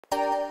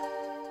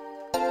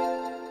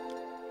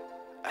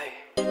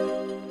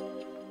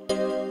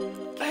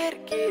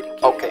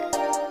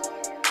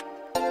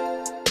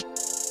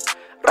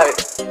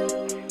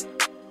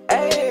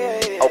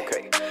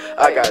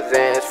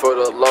Zans for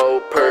the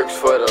low, perks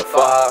for the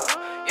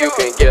 5. You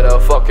can get a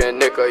fucking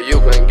nickel, you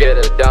can get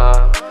a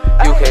dime.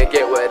 You can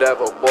get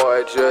whatever,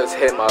 boy, just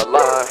hit my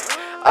line.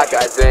 I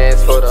got Zans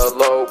for the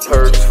low,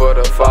 perks for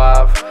the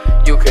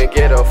 5. You can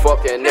get a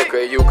fucking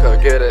nickel, you can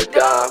get a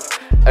dime.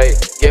 Hey,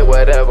 get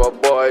whatever,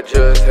 boy,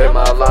 just hit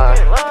my line.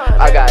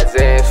 I got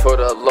Zans for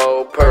the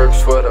low,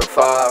 perks for the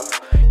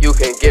 5. You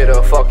can get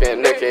a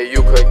fucking nickel,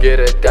 you could get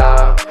a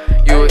dime.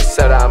 You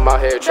said I'm out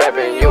here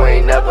trapping, you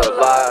ain't never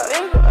lied.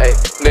 Hey,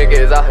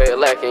 niggas out here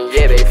lacking,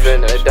 yeah, they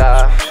finna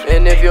die.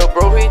 And if your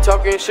bro, he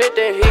talking shit,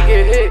 then he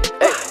get hit.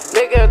 Hey,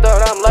 nigga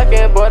thought I'm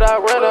lacking, but I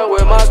ran up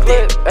with my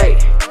clip. Hey,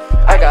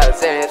 I got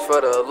Zans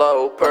for the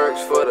low,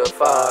 perks for the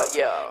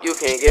 5. You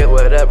can get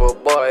whatever,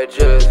 boy,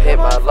 just hit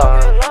my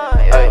line.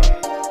 Hey,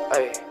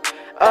 hey,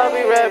 I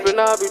be rapping,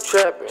 I be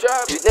trapping.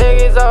 These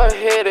niggas out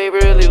here, they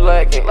really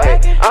lacking. Ay,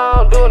 I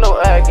don't do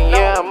no acting,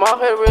 yeah, I'm out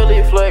here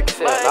really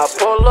flexing. I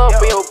pull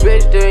up in your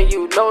bitch, then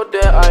you know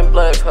that I'm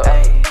blessed,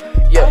 huh?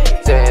 Yeah,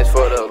 Zans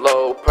for the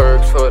low,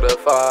 perks for the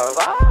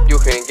 5. You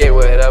can get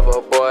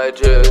whatever, boy,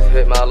 just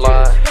hit my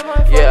line.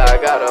 Yeah, I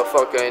got a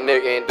fucking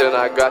nigga and then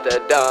I got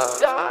that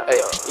dime.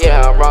 Hey,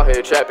 yeah, I'm around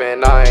here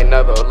trapping, I ain't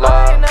never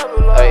lied.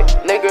 Hey,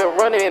 nigga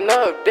running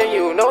up, then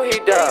you know he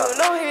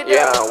died.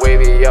 Yeah, I'm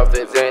wavy off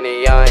the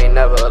Zenny, I ain't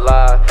never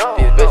lied.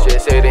 These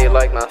bitches say they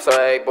like my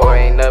swag, boy,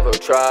 ain't never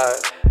tried.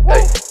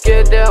 Hey,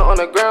 get down on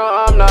the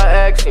ground, I'm not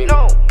asking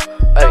you.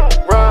 Hey,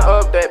 run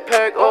up that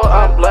pack or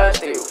I'm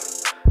blasting you.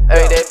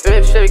 Hey, that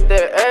bitch shake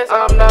that ass,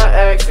 I'm not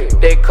asking you.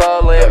 They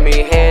calling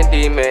me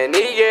handy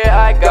Manny, yeah,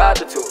 I got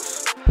the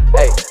juice.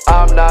 Hey,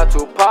 I'm not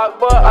Tupac,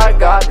 but I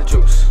got the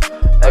juice.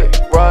 Hey,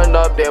 run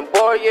up them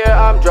boy,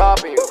 yeah, I'm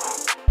dropping you.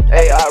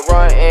 Hey, I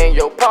run in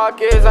your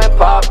pockets, I'm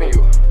popping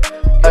you.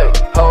 Hey,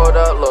 hold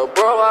up, little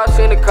bro, I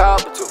seen the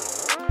copper too.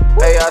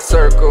 Hey, I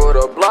circle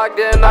the block,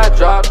 then I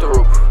drop the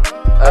roof.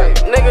 Hey,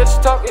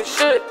 niggas talking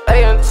shit,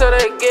 hey, until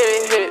they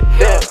get hit.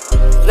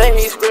 Damn, then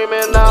he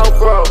screaming out,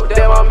 bro,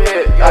 damn, I'm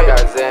hit. I got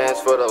Zans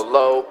for the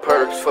low,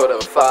 perks for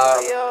the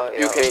 5.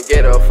 You can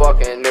get a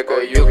fucking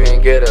nickel, you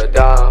can get a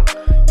dime.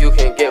 You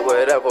can get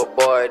whatever,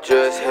 boy,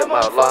 just hit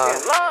my line.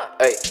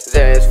 Hey,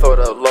 Zans for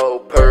the low,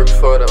 perks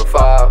for the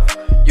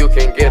 5. You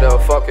can get a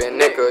fucking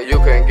nickel, you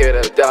can get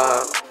a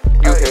dime.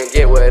 You can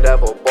get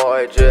whatever,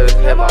 boy, just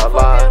hit my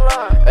line.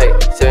 Hey,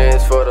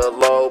 Zans for the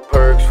low,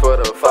 perks for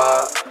the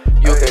 5.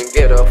 You can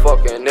get a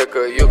fucking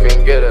nickel, you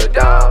can get a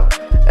dime.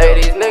 Hey,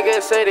 these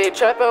niggas say they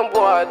trapping,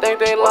 boy, I think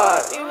they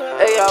lie.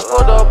 Hey, I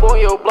pulled up on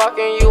your block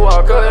and you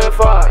all couldn't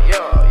find.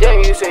 Yeah,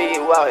 you say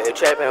you out here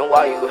trapping,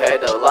 why you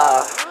had to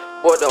lie?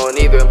 Boy, don't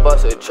even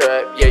bust a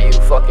trap, yeah, you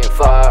fucking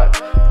fired.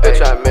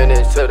 Bitch, I'm in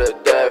it to the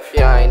death,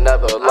 yeah, I ain't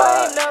never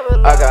lied.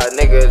 I got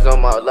niggas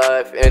on my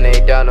life and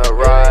they down the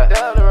ride.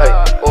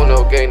 Hey,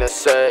 Uno gang the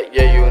set,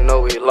 yeah, you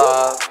know we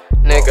live.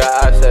 Nigga,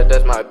 I said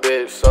that's my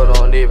bitch, so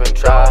don't even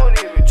try.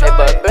 Hey,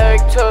 but back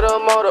to the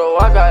moto,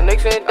 I got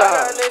nicks and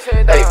dimes.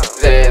 Hey,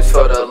 Zans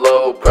for the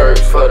low,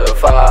 perks for the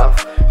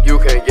 5. You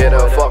can get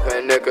a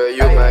fucking nickel, you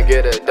can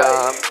get a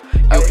dime.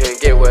 You can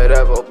get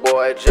whatever,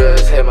 boy,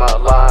 just hit my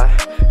line.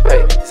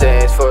 Hey,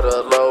 Zans for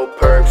the low,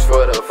 perks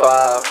for the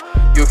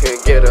 5. You can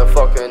get a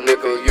fucking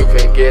nickel, you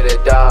can get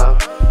a dime.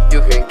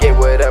 You can get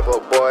whatever,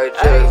 boy,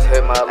 just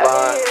hit my line.